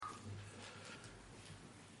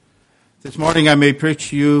This morning I may preach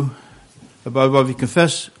to you about what we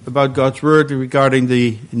confess about God's Word regarding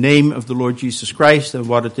the name of the Lord Jesus Christ and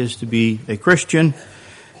what it is to be a Christian.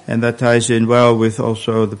 And that ties in well with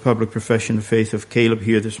also the public profession of faith of Caleb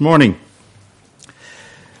here this morning.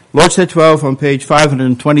 Lord's Day 12 on page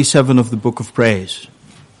 527 of the Book of Praise.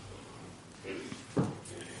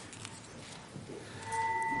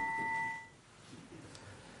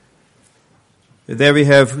 There we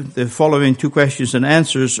have the following two questions and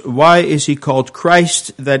answers. Why is he called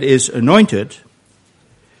Christ, that is anointed?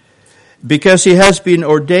 Because he has been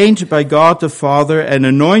ordained by God the Father and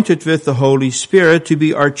anointed with the Holy Spirit to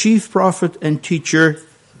be our chief prophet and teacher,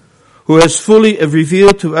 who has fully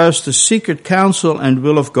revealed to us the secret counsel and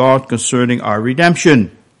will of God concerning our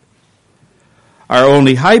redemption. Our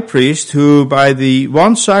only high priest, who by the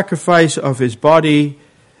one sacrifice of his body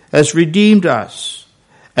has redeemed us,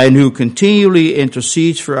 and who continually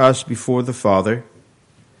intercedes for us before the Father,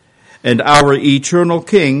 and our eternal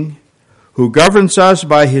King, who governs us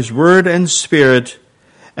by his word and spirit,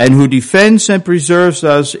 and who defends and preserves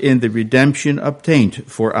us in the redemption obtained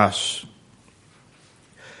for us.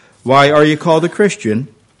 Why are you called a Christian?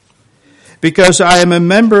 Because I am a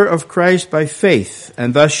member of Christ by faith,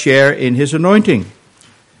 and thus share in his anointing,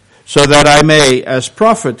 so that I may, as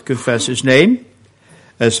prophet, confess his name,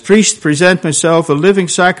 as priest, present myself a living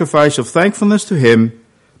sacrifice of thankfulness to him,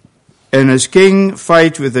 and as king,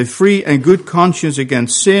 fight with a free and good conscience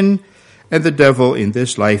against sin and the devil in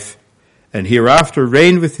this life, and hereafter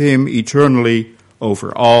reign with him eternally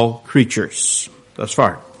over all creatures. Thus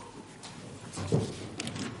far.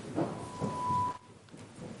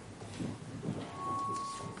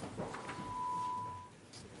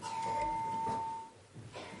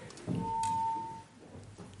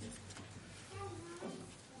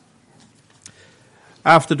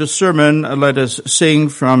 After the sermon, let us sing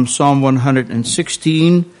from Psalm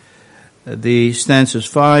 116, the stanzas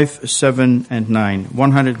 5, 7, and 9.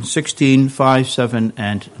 116, 5, 7,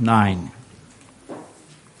 and 9.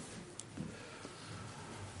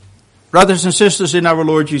 Brothers and sisters in our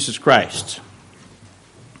Lord Jesus Christ,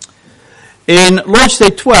 in Lord's Day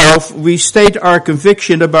 12, we state our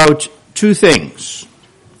conviction about two things.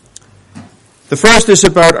 The first is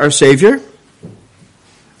about our Savior,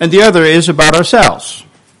 and the other is about ourselves.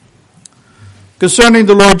 Concerning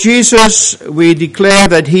the Lord Jesus, we declare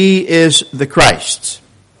that he is the Christ.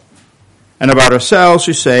 And about ourselves,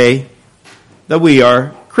 we say that we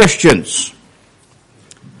are Christians.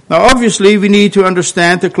 Now, obviously, we need to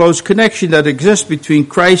understand the close connection that exists between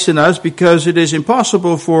Christ and us, because it is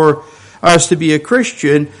impossible for us to be a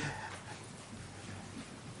Christian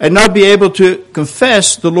and not be able to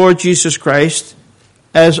confess the Lord Jesus Christ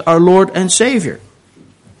as our Lord and Savior.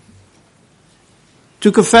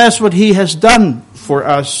 To confess what he has done for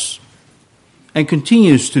us and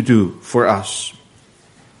continues to do for us.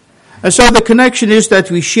 And so the connection is that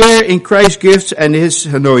we share in Christ's gifts and his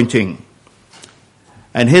anointing.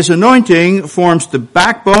 And his anointing forms the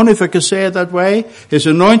backbone, if I can say it that way. His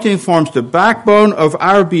anointing forms the backbone of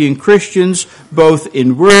our being Christians, both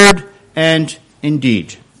in word and in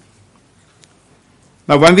deed.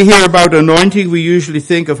 Now, when we hear about anointing, we usually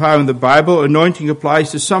think of how in the Bible anointing applies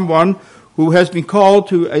to someone who has been called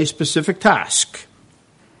to a specific task.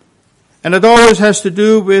 And it always has to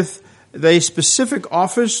do with the specific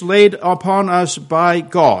office laid upon us by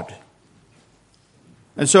God.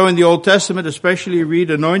 And so in the Old Testament, especially, you read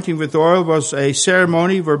anointing with oil was a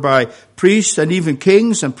ceremony whereby priests and even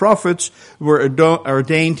kings and prophets were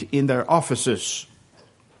ordained in their offices.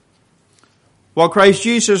 While Christ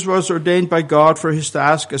Jesus was ordained by God for his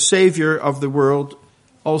task as Savior of the world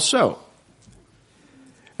also.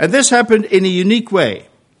 And this happened in a unique way.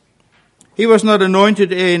 He was not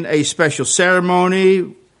anointed in a special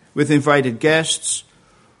ceremony with invited guests,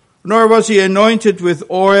 nor was he anointed with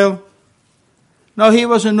oil. No, he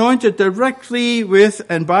was anointed directly with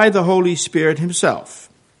and by the Holy Spirit himself.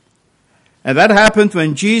 And that happened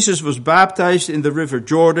when Jesus was baptized in the river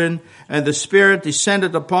Jordan, and the Spirit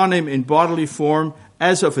descended upon him in bodily form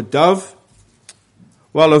as of a dove,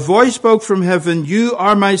 while a voice spoke from heaven, "You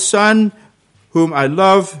are my Son, whom I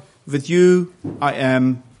love, with you I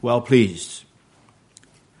am well pleased."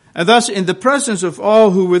 And thus, in the presence of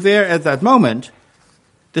all who were there at that moment,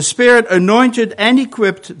 the Spirit anointed and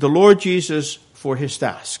equipped the Lord Jesus for his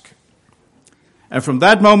task. And from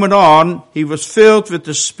that moment on, he was filled with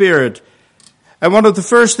the Spirit. And one of the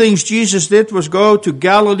first things Jesus did was go to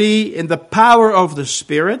Galilee in the power of the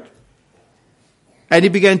Spirit. And he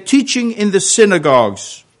began teaching in the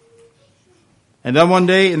synagogues. And then one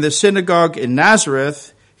day in the synagogue in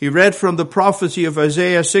Nazareth, he read from the prophecy of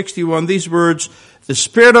Isaiah 61 these words, "The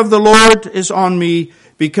Spirit of the Lord is on me,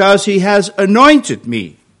 because he has anointed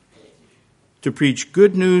me to preach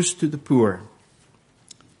good news to the poor.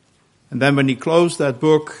 And then when he closed that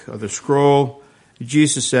book or the scroll,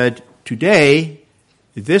 Jesus said, today,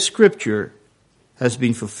 this scripture has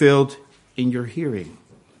been fulfilled in your hearing.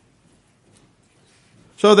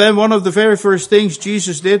 So then one of the very first things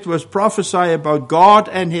Jesus did was prophesy about God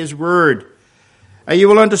and his word. And you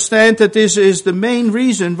will understand that this is the main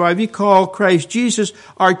reason why we call Christ Jesus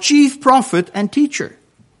our chief prophet and teacher.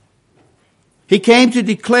 He came to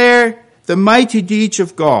declare the mighty deeds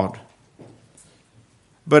of God.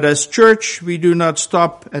 But as church, we do not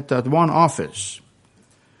stop at that one office.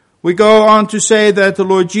 We go on to say that the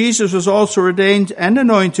Lord Jesus was also ordained and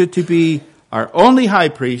anointed to be our only high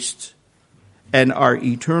priest and our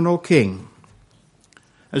eternal King.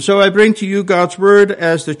 And so I bring to you God's word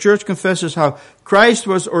as the church confesses how Christ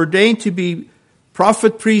was ordained to be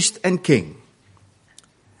prophet, priest, and king.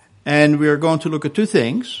 And we are going to look at two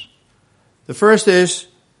things. The first is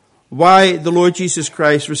why the Lord Jesus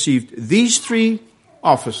Christ received these three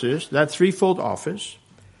offices, that threefold office.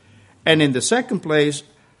 And in the second place,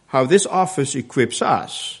 how this office equips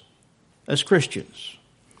us as Christians.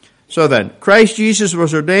 So then, Christ Jesus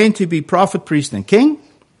was ordained to be prophet, priest, and king.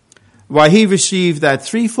 Why he received that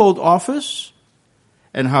threefold office,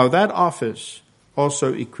 and how that office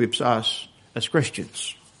also equips us as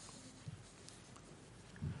Christians.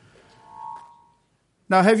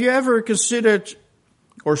 Now, have you ever considered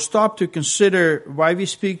or stopped to consider why we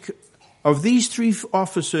speak of these three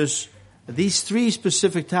offices, these three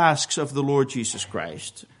specific tasks of the Lord Jesus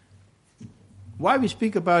Christ? Why we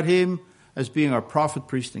speak about him as being our prophet,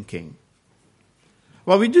 priest, and king?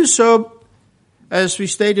 Well, we do so, as we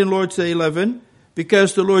state in Lord's Day 11,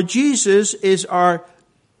 because the Lord Jesus is our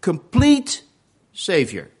complete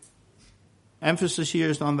Savior. Emphasis here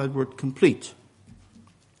is on that word complete.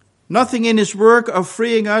 Nothing in his work of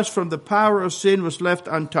freeing us from the power of sin was left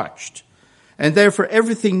untouched. And therefore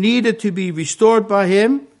everything needed to be restored by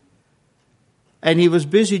him. And he was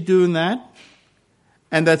busy doing that.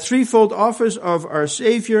 And that threefold office of our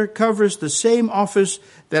Savior covers the same office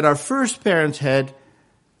that our first parents had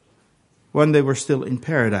when they were still in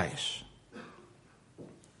paradise.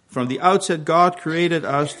 From the outset, God created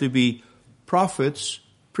us to be prophets,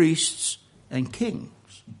 priests, and kings.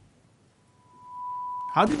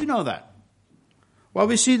 How do we know that? Well,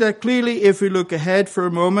 we see that clearly if we look ahead for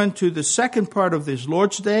a moment to the second part of this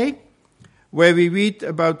Lord's Day, where we read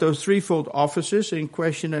about those threefold offices in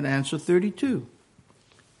question and answer 32.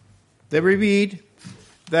 There we read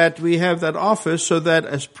that we have that office so that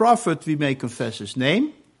as prophet we may confess his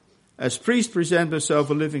name, as priest present himself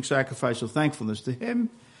a living sacrifice of thankfulness to him,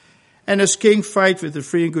 and as king fight with a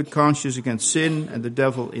free and good conscience against sin and the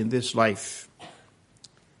devil in this life.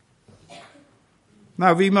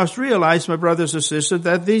 Now we must realize, my brothers and sisters,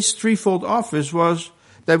 that this threefold office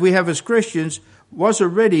that we have as Christians was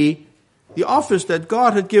already the office that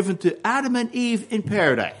God had given to Adam and Eve in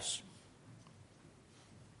paradise.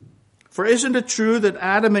 For isn't it true that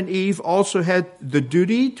Adam and Eve also had the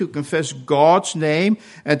duty to confess God's name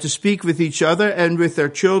and to speak with each other and with their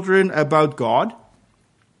children about God?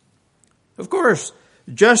 Of course,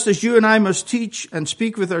 just as you and I must teach and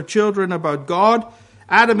speak with our children about God,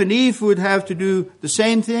 Adam and Eve would have to do the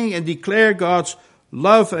same thing and declare God's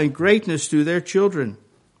love and greatness to their children.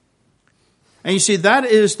 And you see, that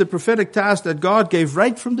is the prophetic task that God gave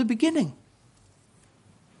right from the beginning.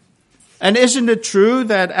 And isn't it true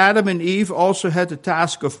that Adam and Eve also had the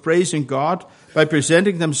task of praising God by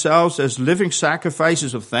presenting themselves as living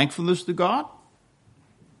sacrifices of thankfulness to God?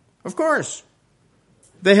 Of course.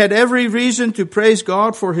 They had every reason to praise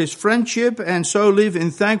God for his friendship and so live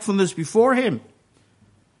in thankfulness before him.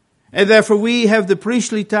 And therefore we have the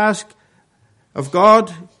priestly task of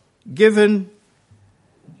God given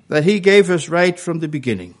that he gave us right from the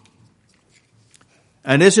beginning.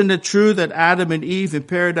 And isn't it true that Adam and Eve in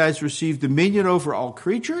paradise received dominion over all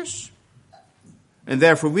creatures? And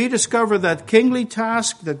therefore we discover that kingly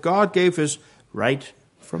task that God gave us right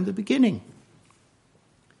from the beginning.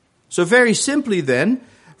 So very simply then,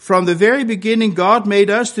 from the very beginning God made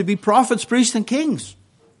us to be prophets, priests, and kings.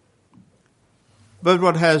 But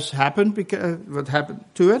what has happened? What happened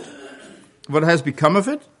to it? What has become of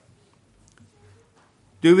it?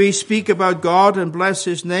 Do we speak about God and bless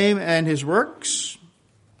his name and his works?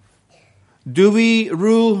 Do we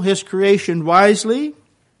rule his creation wisely?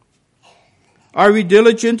 Are we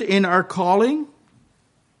diligent in our calling?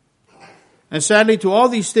 And sadly, to all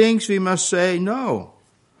these things we must say no.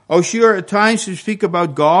 Oh, sure, at times we speak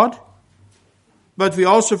about God, but we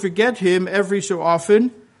also forget him every so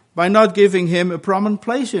often by not giving him a prominent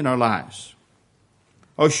place in our lives.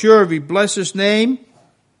 Oh, sure, we bless his name,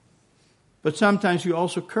 but sometimes we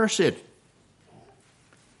also curse it.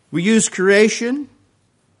 We use creation,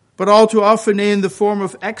 but all too often in the form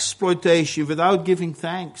of exploitation without giving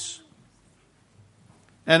thanks.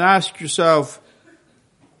 And ask yourself,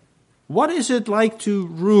 what is it like to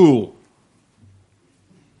rule?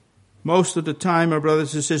 Most of the time, my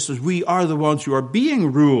brothers and sisters, we are the ones who are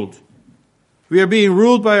being ruled. We are being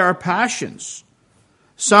ruled by our passions.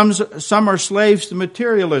 Some are slaves to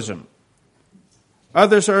materialism.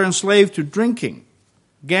 Others are enslaved to drinking,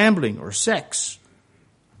 gambling, or sex.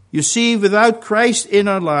 You see, without Christ in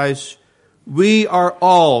our lives, we are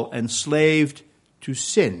all enslaved to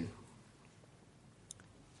sin.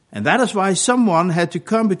 And that is why someone had to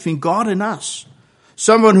come between God and us.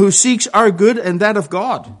 Someone who seeks our good and that of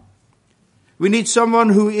God. We need someone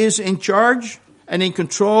who is in charge and in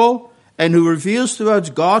control and who reveals to us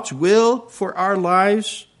God's will for our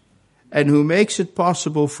lives and who makes it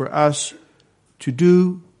possible for us to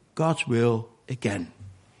do God's will again.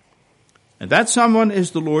 And that someone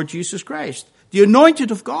is the Lord Jesus Christ, the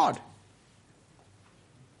anointed of God,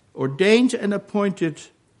 ordained and appointed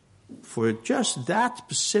for just that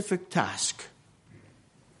specific task.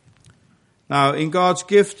 Now, in God's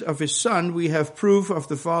gift of His Son, we have proof of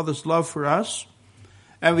the Father's love for us,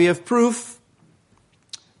 and we have proof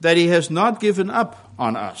that He has not given up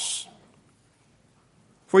on us.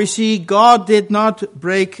 For you see, God did not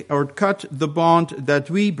break or cut the bond that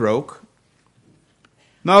we broke.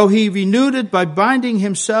 No, He renewed it by binding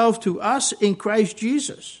Himself to us in Christ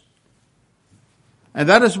Jesus. And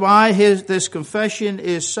that is why this confession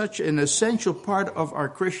is such an essential part of our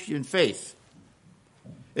Christian faith.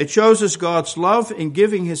 It shows us God's love in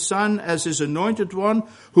giving His Son as His anointed one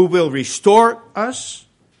who will restore us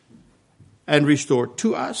and restore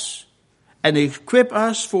to us and equip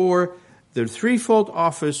us for the threefold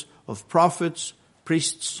office of prophets,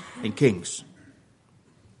 priests, and kings.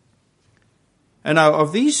 And now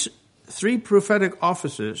of these three prophetic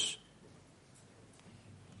offices,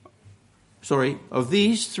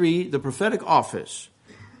 the prophetic office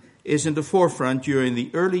is in the forefront during the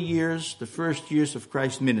early years, the first years of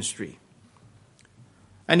Christ's ministry.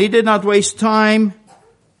 And He did not waste time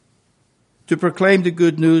to proclaim the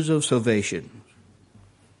good news of salvation,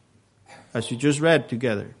 as we just read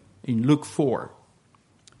together in Luke 4.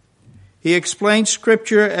 He explained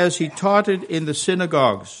Scripture as He taught it in the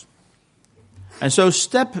synagogues. And so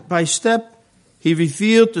step by step, He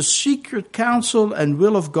revealed the secret counsel and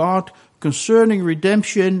will of God concerning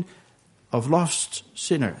redemption of lost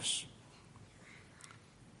sinners.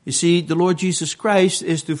 You see, the Lord Jesus Christ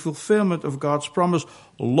is the fulfillment of God's promise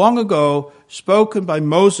long ago spoken by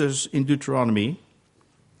Moses in Deuteronomy.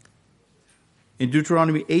 In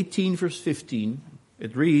Deuteronomy 18 verse 15,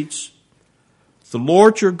 it reads, "The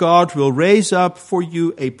Lord your God will raise up for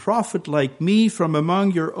you a prophet like me from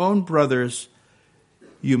among your own brothers.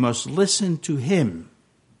 You must listen to him."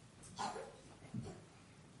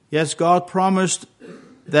 Yes, God promised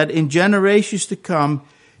that in generations to come,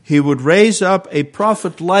 He would raise up a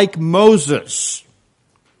prophet like Moses.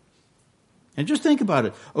 And just think about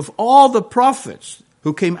it. Of all the prophets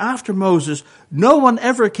who came after Moses, no one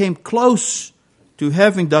ever came close to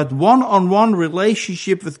having that one-on-one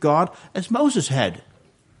relationship with God as Moses had.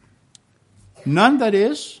 None, that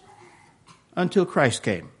is, until Christ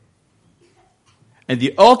came. And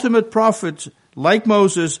the ultimate prophet, like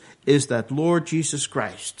Moses, is that Lord Jesus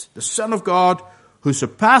Christ, the Son of God, who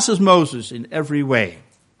surpasses Moses in every way.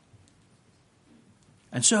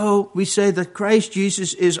 And so we say that Christ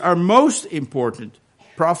Jesus is our most important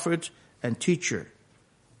prophet and teacher.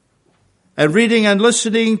 And reading and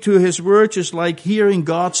listening to His words is like hearing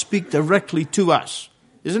God speak directly to us,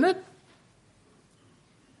 isn't it?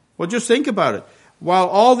 Well, just think about it. While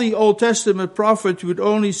all the Old Testament prophets would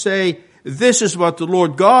only say, "This is what the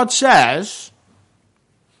Lord God says,"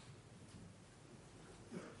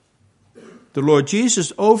 the Lord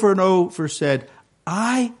Jesus over and over said,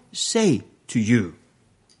 "I say to you."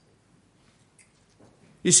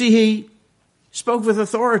 You see, He spoke with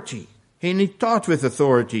authority, and He taught with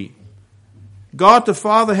authority. God the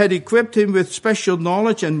Father had equipped Him with special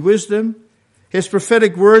knowledge and wisdom. His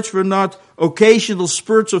prophetic words were not occasional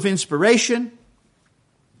spurts of inspiration,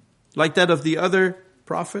 like that of the other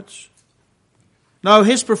prophets. No,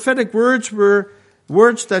 His prophetic words were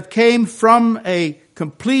words that came from a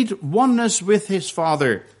complete oneness with His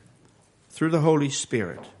Father through the Holy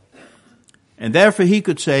Spirit. And therefore He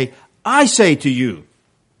could say, "I say to you."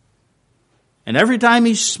 And every time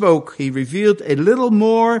He spoke, He revealed a little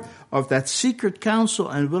more of that secret counsel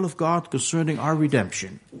and will of God concerning our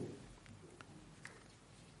redemption.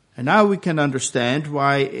 And now we can understand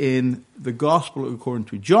why in the Gospel according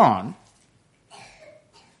to John,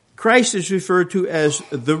 Christ is referred to as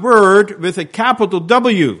the Word with a capital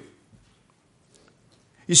W.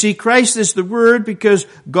 You see, Christ is the Word because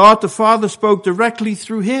God the Father spoke directly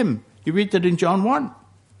through him. You read that in John 1.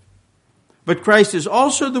 But Christ is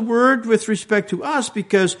also the Word with respect to us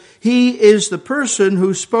because he is the person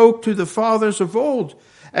who spoke to the fathers of old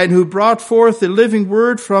and who brought forth the living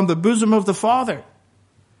Word from the bosom of the Father.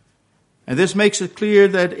 And this makes it clear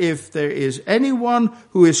that if there is anyone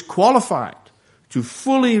who is qualified to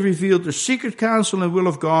fully reveal the secret counsel and will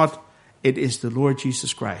of God, it is the Lord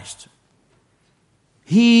Jesus Christ.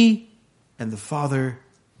 He and the Father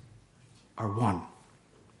are one.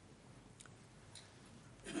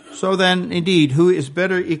 So then, indeed, who is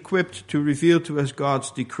better equipped to reveal to us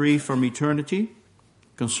God's decree from eternity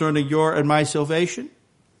concerning your and my salvation?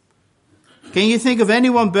 Can you think of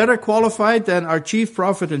anyone better qualified than our chief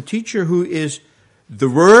prophet and teacher, who is the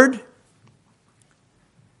Word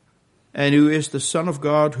and who is the Son of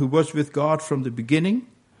God, who was with God from the beginning,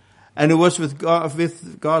 and who was with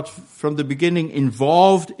God from the beginning,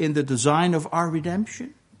 involved in the design of our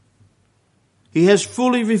redemption? He has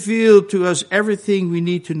fully revealed to us everything we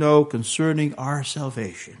need to know concerning our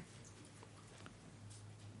salvation.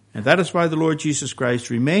 And that is why the Lord Jesus Christ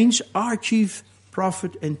remains our chief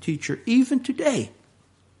prophet and teacher even today.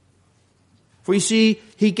 For you see,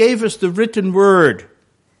 he gave us the written word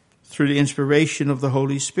through the inspiration of the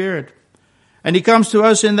Holy Spirit. And he comes to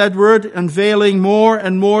us in that word, unveiling more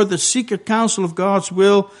and more the secret counsel of God's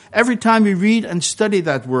will every time we read and study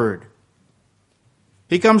that word.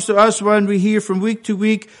 He comes to us when we hear from week to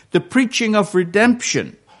week the preaching of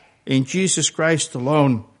redemption in Jesus Christ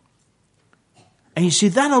alone. And you see,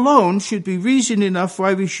 that alone should be reason enough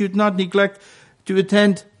why we should not neglect to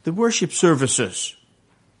attend the worship services.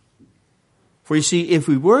 For you see, if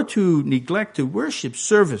we were to neglect the worship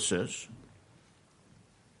services,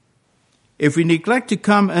 if we neglect to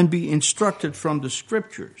come and be instructed from the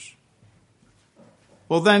Scriptures,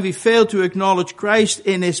 well, then we fail to acknowledge Christ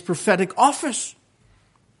in his prophetic office.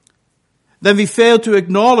 Then we fail to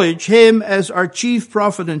acknowledge him as our chief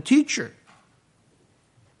prophet and teacher.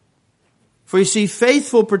 For you see,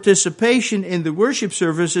 faithful participation in the worship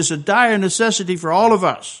service is a dire necessity for all of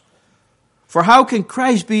us. For how can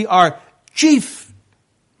Christ be our chief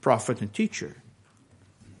prophet and teacher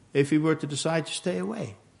if he were to decide to stay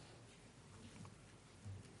away?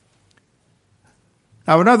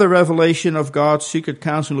 Now, another revelation of God's secret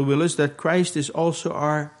counsel and will is that Christ is also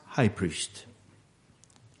our high priest.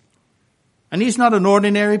 And he's not an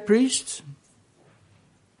ordinary priest,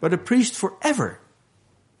 but a priest forever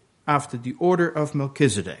after the order of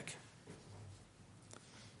Melchizedek.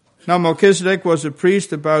 Now, Melchizedek was a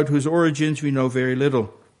priest about whose origins we know very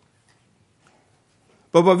little.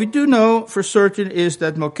 But what we do know for certain is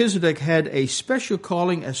that Melchizedek had a special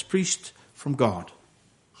calling as priest from God.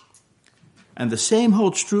 And the same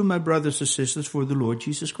holds true, my brothers and sisters, for the Lord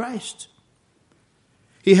Jesus Christ.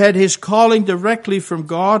 He had his calling directly from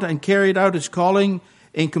God and carried out his calling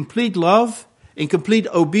in complete love, in complete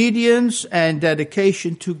obedience and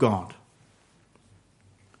dedication to God.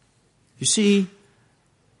 You see,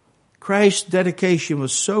 Christ's dedication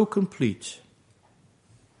was so complete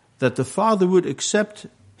that the Father would accept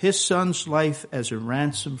his Son's life as a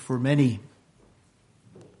ransom for many.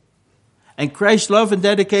 And Christ's love and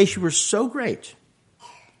dedication were so great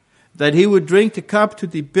that he would drink the cup to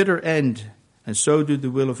the bitter end and so do the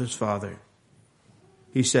will of his Father.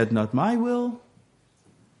 He said, "Not my will,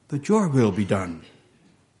 but your will be done."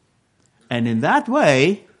 And in that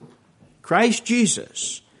way, Christ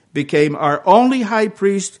Jesus became our only high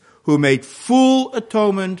priest who made full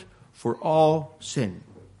atonement for all sin.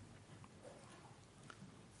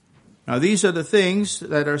 Now, these are the things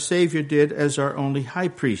that our Savior did as our only high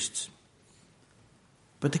priest.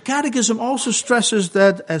 But the Catechism also stresses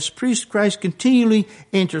that as priest, Christ continually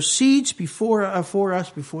intercedes for us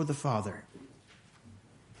before the Father.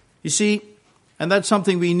 You see, and that's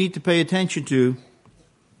something we need to pay attention to,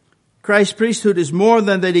 Christ's priesthood is more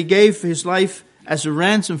than that he gave his life as a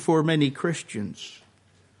ransom for many Christians.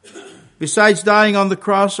 Besides dying on the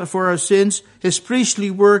cross for our sins, his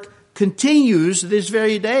priestly work continues this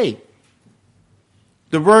very day.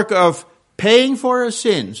 The work of paying for our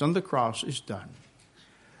sins on the cross is done.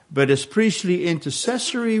 But his priestly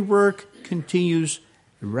intercessory work continues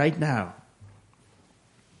right now.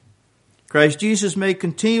 Christ Jesus made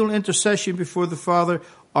continual intercession before the Father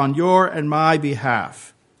on your and my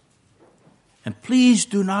behalf. And please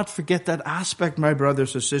do not forget that aspect, my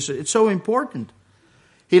brothers and sisters. It's so important.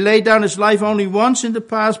 He laid down his life only once in the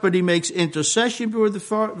past, but he makes intercession before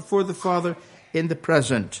the Father in the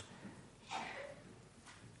present.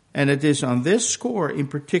 And it is on this score in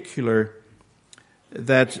particular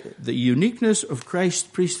that the uniqueness of Christ's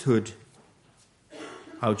priesthood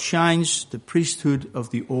outshines the priesthood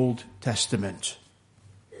of the Old Testament.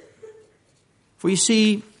 For you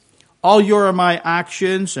see, all your and my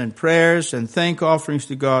actions and prayers and thank offerings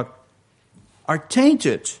to God are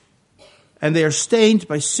tainted, and they are stained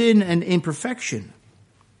by sin and imperfection.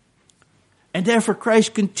 And therefore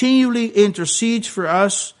Christ continually intercedes for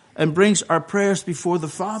us and brings our prayers before the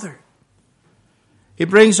Father. He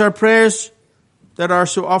brings our prayers that are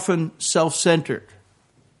so often self-centered.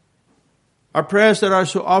 Our prayers that are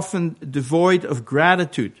so often devoid of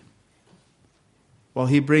gratitude. While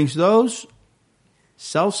he brings those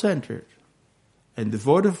self-centered and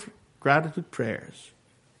devoid of gratitude prayers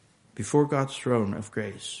before God's throne of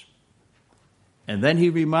grace. And then he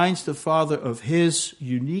reminds the Father of his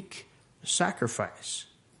unique sacrifice.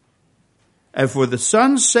 And for the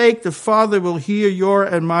Son's sake, the Father will hear your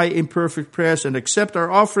and my imperfect prayers and accept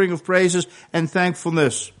our offering of praises and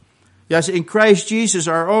thankfulness. Yes, in Christ Jesus,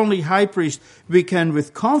 our only high priest, we can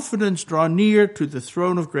with confidence draw near to the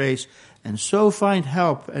throne of grace and so find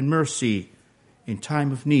help and mercy in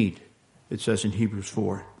time of need, it says in Hebrews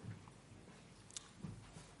 4.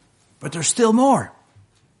 But there's still more.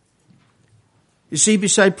 You see,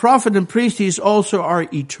 beside prophet and priest, he is also our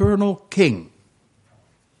eternal king.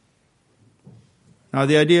 Now,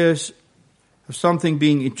 the idea of something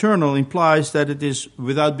being eternal implies that it is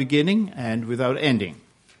without beginning and without ending.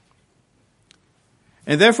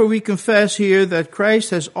 And therefore we confess here that Christ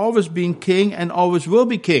has always been king and always will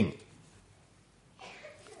be king.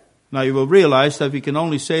 Now you will realize that we can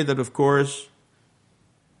only say that, of course,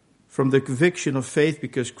 from the conviction of faith,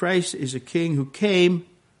 because Christ is a king who came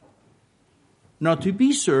not to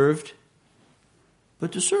be served,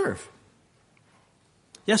 but to serve.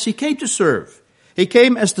 Yes, he came to serve. He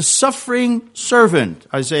came as the suffering servant,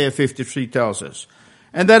 Isaiah 53 tells us.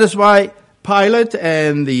 And that is why Pilate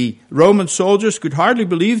and the Roman soldiers could hardly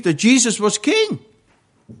believe that Jesus was king.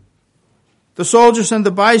 The soldiers and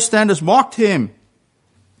the bystanders mocked him.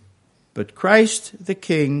 But Christ the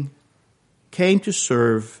King came to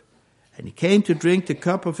serve, and he came to drink the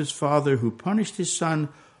cup of his Father, who punished his Son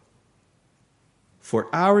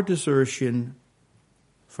for our desertion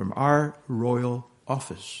from our royal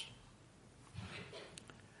office.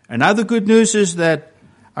 And now the good news is that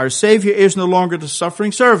our Savior is no longer the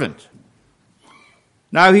suffering servant.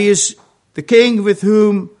 Now he is the King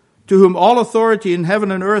to whom all authority in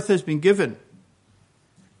heaven and earth has been given.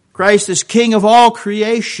 Christ is King of all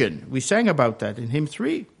creation. We sang about that in hymn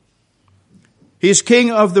 3. He is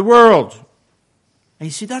King of the world. And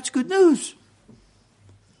you see, that's good news.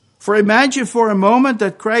 For imagine for a moment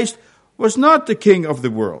that Christ was not the King of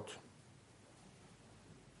the world.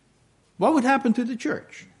 What would happen to the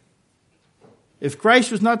church if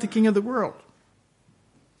Christ was not the King of the world?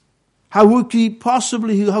 How could he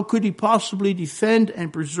possibly defend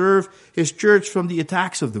and preserve his church from the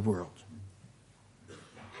attacks of the world?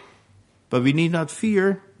 But we need not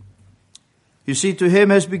fear. You see, to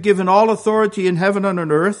him has been given all authority in heaven and on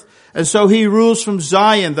earth, and so he rules from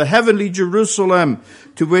Zion, the heavenly Jerusalem,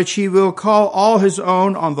 to which he will call all his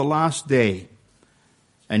own on the last day.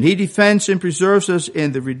 And he defends and preserves us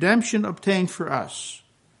in the redemption obtained for us.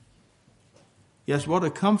 Yes, what a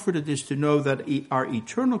comfort it is to know that our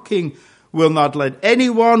eternal King will not let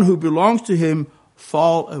anyone who belongs to him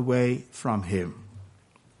fall away from him.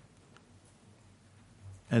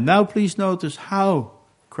 And now please notice how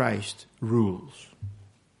Christ rules.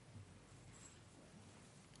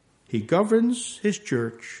 He governs his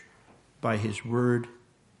church by his word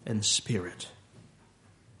and spirit.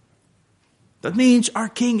 That means our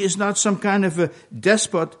King is not some kind of a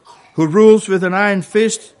despot who rules with an iron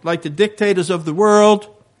fist like the dictators of the world.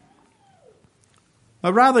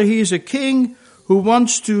 But rather, he is a king who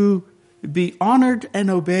wants to be honored and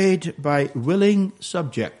obeyed by willing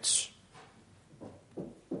subjects.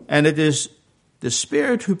 And it is the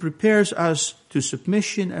Spirit who prepares us to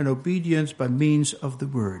submission and obedience by means of the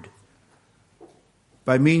word,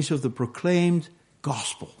 by means of the proclaimed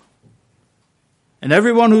gospel. And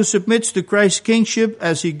everyone who submits to Christ's kingship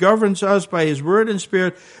as he governs us by his word and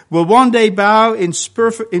spirit will one day bow in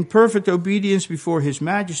perfect obedience before his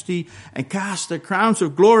majesty and cast their crowns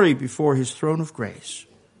of glory before his throne of grace.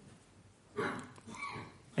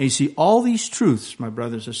 And you see, all these truths, my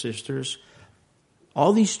brothers and sisters,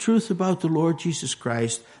 all these truths about the Lord Jesus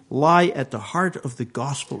Christ lie at the heart of the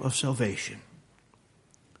gospel of salvation.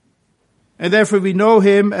 And therefore we know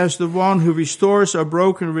him as the one who restores our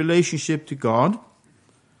broken relationship to God.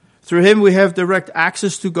 Through him we have direct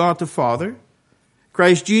access to God the Father.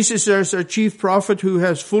 Christ Jesus is our chief prophet who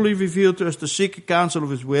has fully revealed to us the secret counsel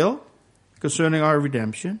of his will concerning our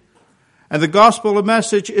redemption. And the gospel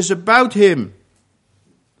message is about him.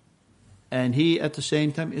 And he, at the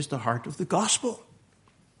same time, is the heart of the gospel.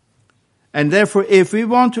 And therefore, if we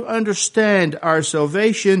want to understand our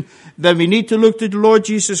salvation, then we need to look to the Lord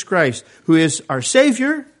Jesus Christ, who is our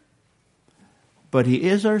Savior, but he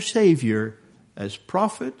is our Savior as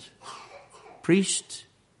prophet, priest,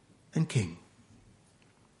 and king.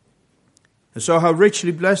 And so how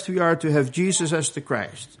richly blessed we are to have Jesus as the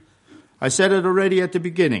Christ. I said it already at the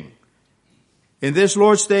beginning. In this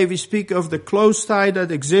Lord's Day, we speak of the close tie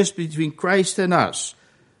that exists between Christ and us.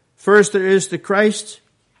 First there is the Christ,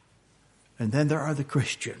 and then there are the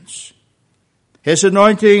Christians. His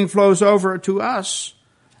anointing flows over to us,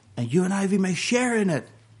 and you and I, we may share in it.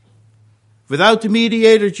 Without the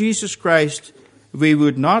mediator, Jesus Christ, we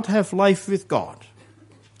would not have life with God.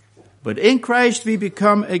 But in Christ we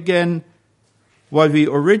become again what we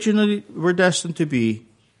originally were destined to be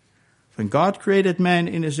when God created man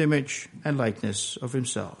in his image and likeness of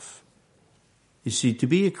himself. You see, to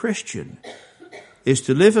be a Christian is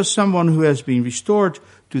to live as someone who has been restored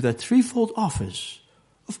to that threefold office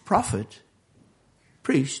of prophet,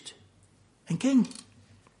 priest, and king.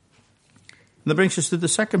 And that brings us to the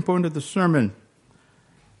second point of the sermon,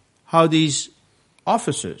 how these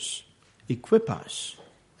offices equip us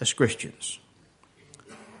as Christians.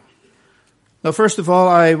 Now, first of all,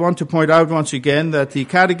 I want to point out once again that the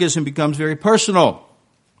catechism becomes very personal.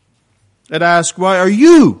 It asks, why are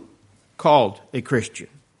you called a Christian?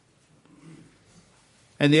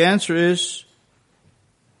 And the answer is,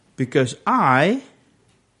 because I,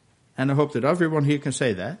 and I hope that everyone here can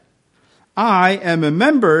say that, I am a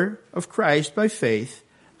member of Christ by faith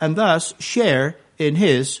and thus share in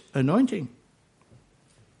his anointing.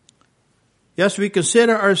 Yes, we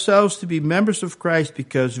consider ourselves to be members of Christ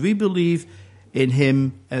because we believe in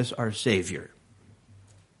him as our Savior.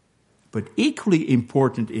 But equally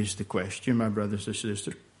important is the question, my brothers and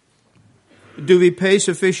sisters, do we pay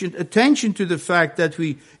sufficient attention to the fact that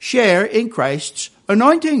we share in Christ's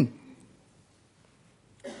anointing?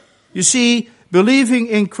 You see, believing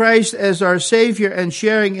in Christ as our Savior and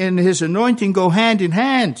sharing in his anointing go hand in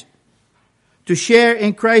hand. To share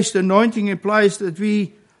in Christ's anointing implies that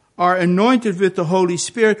we are anointed with the Holy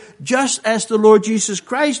Spirit, just as the Lord Jesus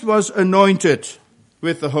Christ was anointed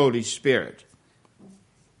with the Holy Spirit.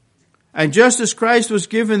 And just as Christ was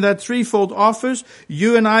given that threefold office,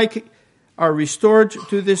 you and I are restored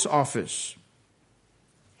to this office.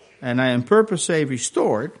 And I on purpose say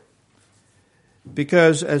restored,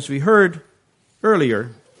 because as we heard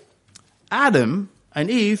earlier, Adam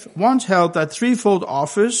and Eve once held that threefold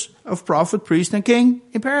office of prophet, priest, and king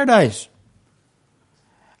in paradise.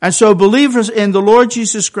 And so believers in the Lord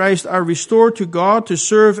Jesus Christ are restored to God to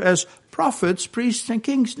serve as prophets, priests, and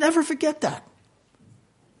kings. Never forget that.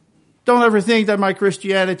 Don't ever think that my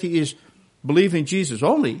Christianity is believe in Jesus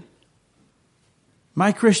only.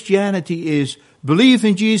 My Christianity is believe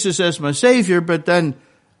in Jesus as my Savior, but then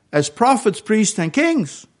as prophets, priests, and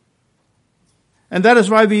kings. And that is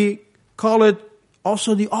why we call it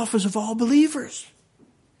also the office of all believers.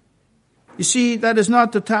 You see, that is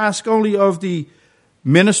not the task only of the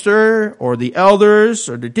minister or the elders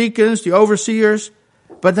or the deacons, the overseers,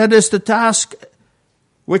 but that is the task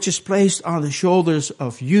which is placed on the shoulders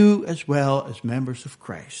of you as well as members of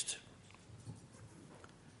Christ.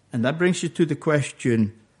 And that brings you to the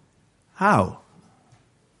question, how?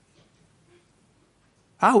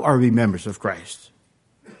 How are we members of Christ?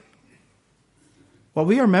 Well,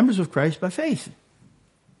 we are members of Christ by faith.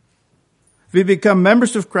 We become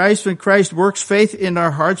members of Christ when Christ works faith in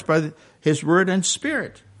our hearts by his word and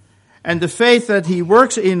spirit. And the faith that he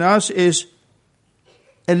works in us is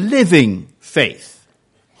a living faith.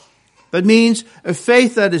 That means a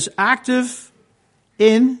faith that is active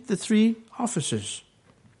in the three offices.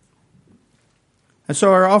 And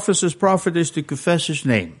so our office as prophet is to confess his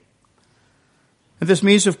name. And this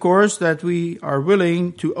means, of course, that we are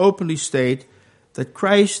willing to openly state that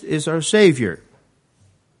Christ is our Savior.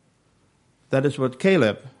 That is what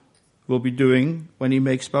Caleb will be doing when he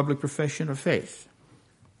makes public profession of faith.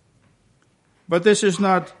 But this is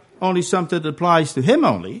not only something that applies to him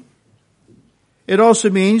only. It also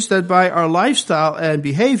means that by our lifestyle and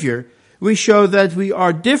behavior, we show that we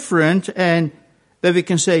are different and that we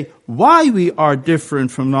can say why we are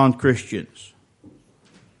different from non-Christians.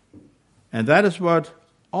 And that is what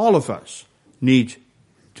all of us need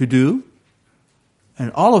to do,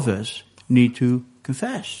 and all of us need to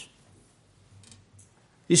confess.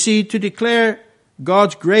 You see, to declare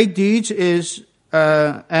God's great deeds is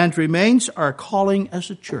and remains our calling as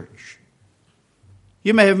a church.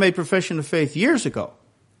 You may have made profession of faith years ago,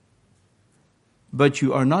 but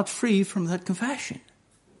you are not free from that confession.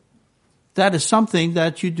 that is something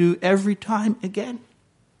that you do every time again.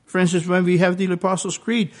 For instance, when we have the Apostles'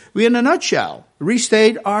 Creed, we in a nutshell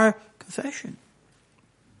restate our confession.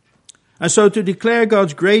 And so to declare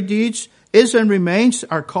God's great deeds is and remains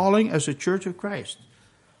our calling as a Church of Christ.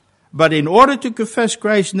 But in order to confess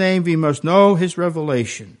Christ's name, we must know his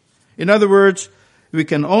revelation. In other words, we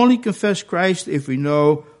can only confess Christ if we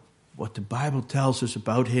know what the Bible tells us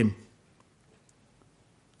about him.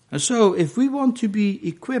 And so, if we want to be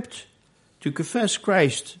equipped to confess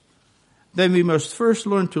Christ, then we must first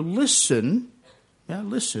learn to listen.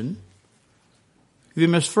 Listen. We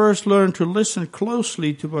must first learn to listen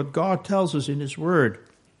closely to what God tells us in his word.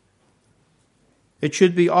 It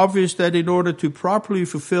should be obvious that in order to properly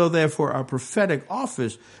fulfill, therefore, our prophetic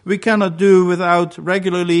office, we cannot do without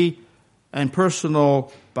regularly and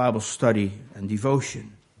personal Bible study and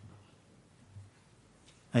devotion.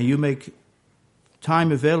 And you make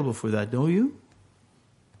time available for that, don't you?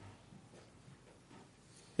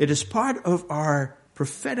 It is part of our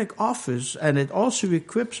prophetic office, and it also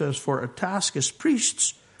equips us for a task as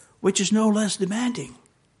priests, which is no less demanding.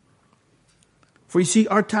 For you see,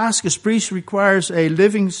 our task as priests requires a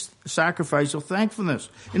living sacrifice of thankfulness.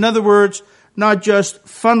 In other words, not just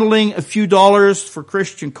funneling a few dollars for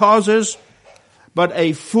Christian causes, but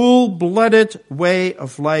a full-blooded way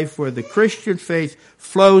of life where the Christian faith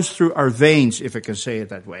flows through our veins, if I can say it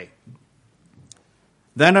that way.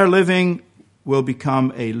 Then our living will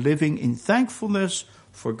become a living in thankfulness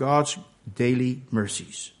for God's daily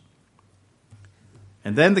mercies.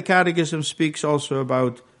 And then the Catechism speaks also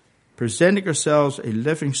about presenting ourselves a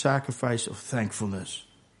living sacrifice of thankfulness.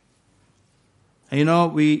 And you know,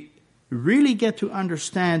 we really get to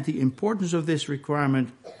understand the importance of this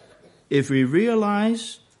requirement if we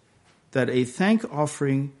realize that a thank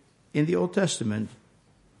offering in the Old Testament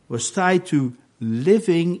was tied to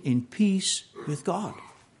living in peace with God.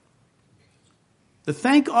 The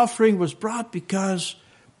thank offering was brought because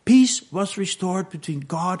peace was restored between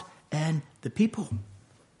God and the people.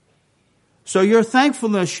 So your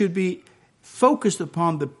thankfulness should be focused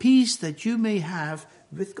upon the peace that you may have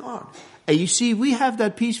with God. And you see, we have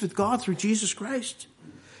that peace with God through Jesus Christ.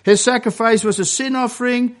 His sacrifice was a sin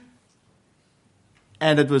offering,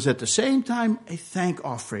 and it was at the same time a thank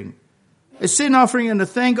offering. A sin offering and a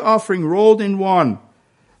thank offering rolled in one.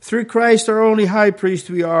 Through Christ, our only high priest,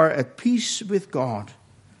 we are at peace with God.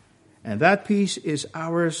 And that peace is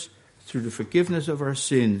ours through the forgiveness of our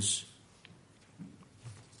sins.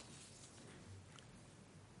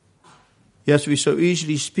 Yes, we so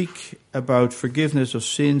easily speak about forgiveness of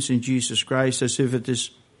sins in Jesus Christ as if it is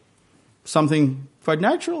something quite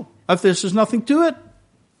natural, if this is nothing to it.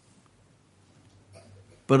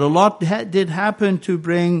 But a lot did happen to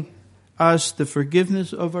bring us the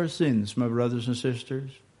forgiveness of our sins, my brothers and sisters.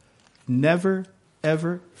 Never,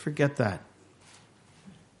 ever forget that.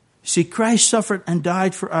 See, Christ suffered and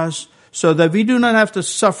died for us so that we do not have to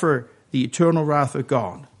suffer the eternal wrath of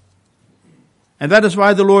God. And that is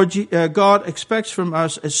why the Lord God expects from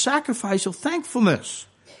us a sacrifice of thankfulness.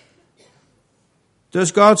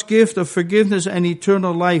 Does God's gift of forgiveness and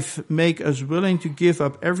eternal life make us willing to give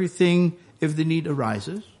up everything if the need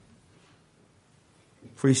arises?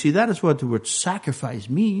 For you see, that is what the word sacrifice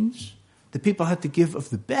means. The people had to give of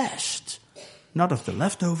the best, not of the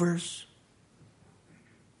leftovers.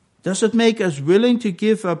 Does it make us willing to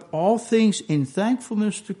give up all things in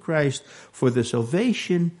thankfulness to Christ for the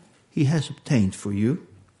salvation he has obtained for you?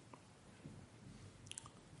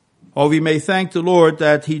 Or we may thank the Lord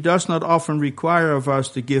that he does not often require of us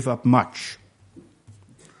to give up much.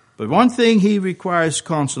 But one thing he requires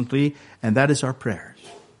constantly, and that is our prayers.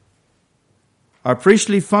 Our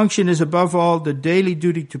priestly function is above all the daily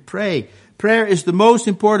duty to pray. Prayer is the most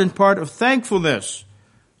important part of thankfulness,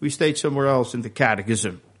 we state somewhere else in the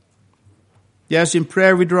Catechism. Yes, in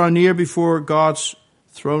prayer we draw near before God's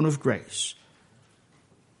throne of grace.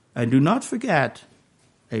 And do not forget,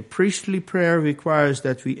 a priestly prayer requires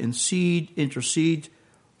that we intercede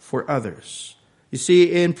for others. You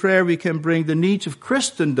see, in prayer we can bring the needs of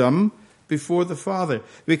Christendom before the Father.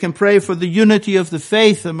 We can pray for the unity of the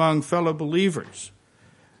faith among fellow believers.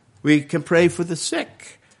 We can pray for the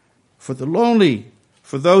sick, for the lonely,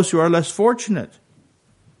 for those who are less fortunate.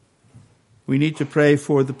 We need to pray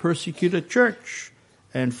for the persecuted church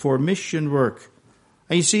and for mission work.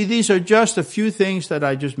 And you see, these are just a few things that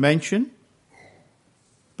I just mentioned,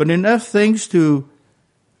 but enough things to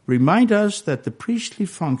remind us that the priestly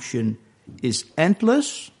function is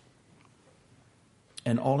endless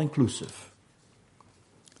and all-inclusive.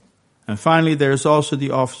 And finally, there is also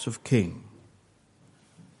the office of king.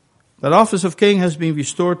 That office of king has been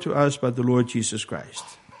restored to us by the Lord Jesus Christ.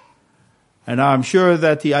 And I'm sure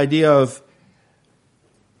that the idea of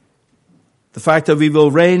the fact that we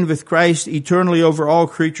will reign with Christ eternally over all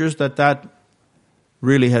creatures, that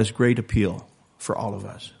really has great appeal for all of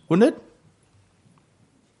us. Wouldn't it?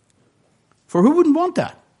 For who wouldn't want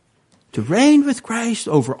that? To reign with Christ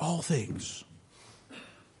over all things.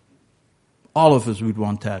 All of us would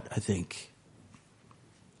want that, I think.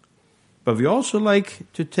 But we also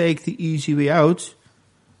like to take the easy way out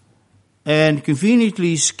and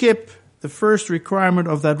conveniently skip the first requirement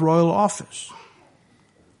of that royal office.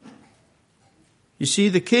 You see,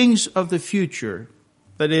 the kings of the future,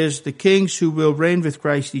 that is, the kings who will reign with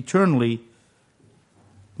Christ eternally,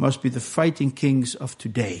 must be the fighting kings of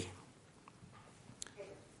today.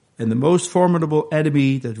 And the most formidable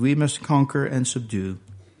enemy that we must conquer and subdue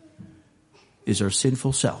is our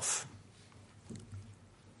sinful self.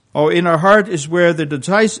 Oh, in our heart is where the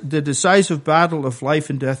decisive battle of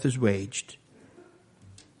life and death is waged.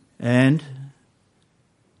 And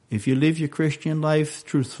if you live your Christian life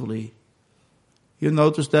truthfully, you'll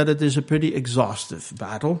notice that it is a pretty exhaustive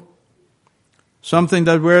battle. Something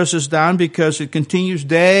that wears us down because it continues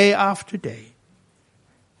day after day.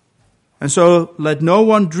 And so let no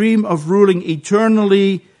one dream of ruling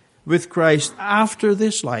eternally with Christ after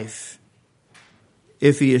this life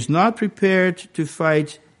if he is not prepared to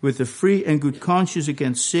fight with a free and good conscience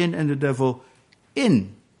against sin and the devil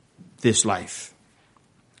in this life.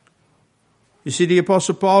 You see, the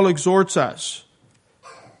Apostle Paul exhorts us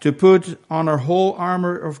to put on our whole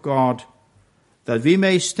armor of God, that we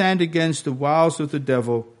may stand against the wiles of the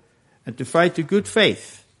devil and to fight the good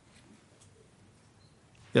faith.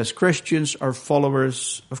 As Christians are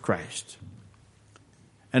followers of Christ.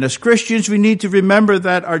 And as Christians, we need to remember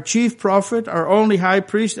that our chief prophet, our only high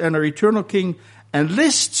priest, and our eternal king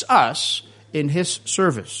enlists us in his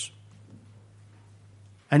service.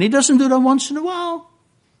 And he doesn't do that once in a while.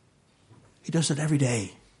 He does it every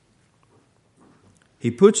day.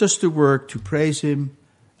 He puts us to work to praise him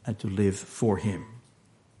and to live for him.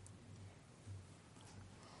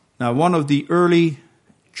 Now, one of the early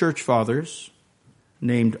church fathers,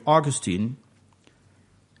 named Augustine,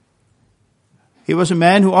 he was a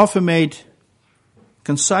man who often made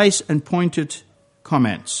concise and pointed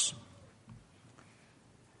comments.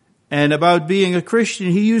 And about being a Christian,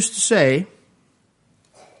 he used to say,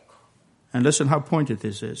 and listen how pointed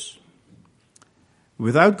this is,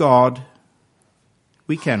 without God,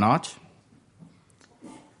 we cannot.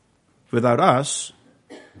 Without us,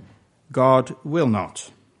 God will not.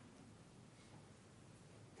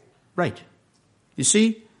 Right. You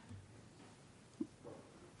see,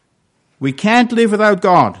 we can't live without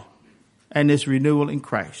God and his renewal in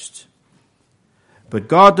Christ. But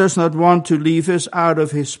God does not want to leave us out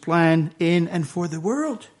of his plan in and for the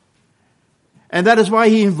world. And that is why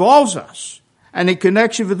he involves us. And in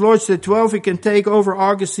connection with Lord's Day 12, we can take over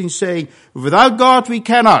Augustine saying, without God we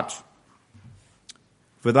cannot.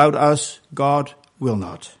 Without us, God will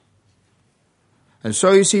not. And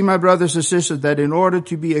so you see, my brothers and sisters, that in order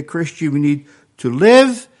to be a Christian, we need to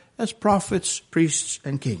live as prophets, priests,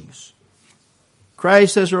 and kings.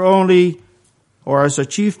 Christ as our only, or as our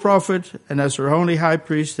chief prophet, and as our only high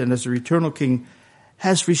priest, and as our eternal king,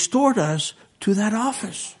 has restored us to that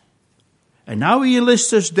office. And now he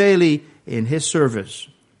enlists us daily in his service.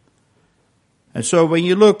 And so when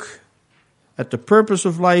you look at the purpose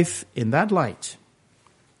of life in that light,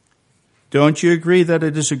 don't you agree that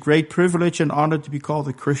it is a great privilege and honor to be called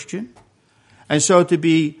a Christian? And so to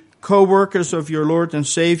be co-workers of your Lord and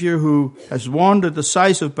Savior who has won the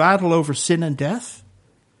decisive battle over sin and death?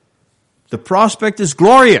 The prospect is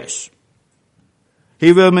glorious.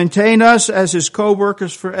 He will maintain us as his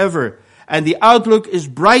co-workers forever. And the outlook is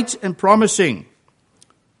bright and promising.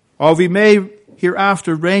 Or we may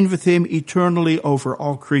hereafter reign with him eternally over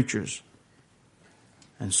all creatures.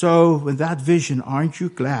 And so, with that vision, aren't you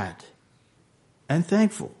glad and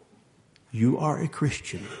thankful you are a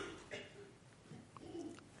Christian?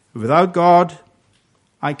 Without God,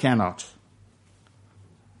 I cannot.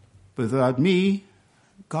 Without me,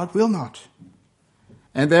 God will not.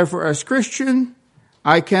 And therefore, as Christian,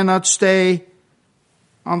 I cannot stay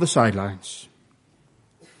on the sidelines.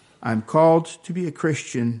 I'm called to be a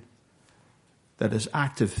Christian that is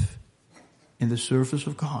active in the service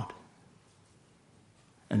of God.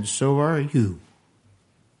 And so are you.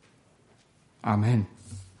 Amen.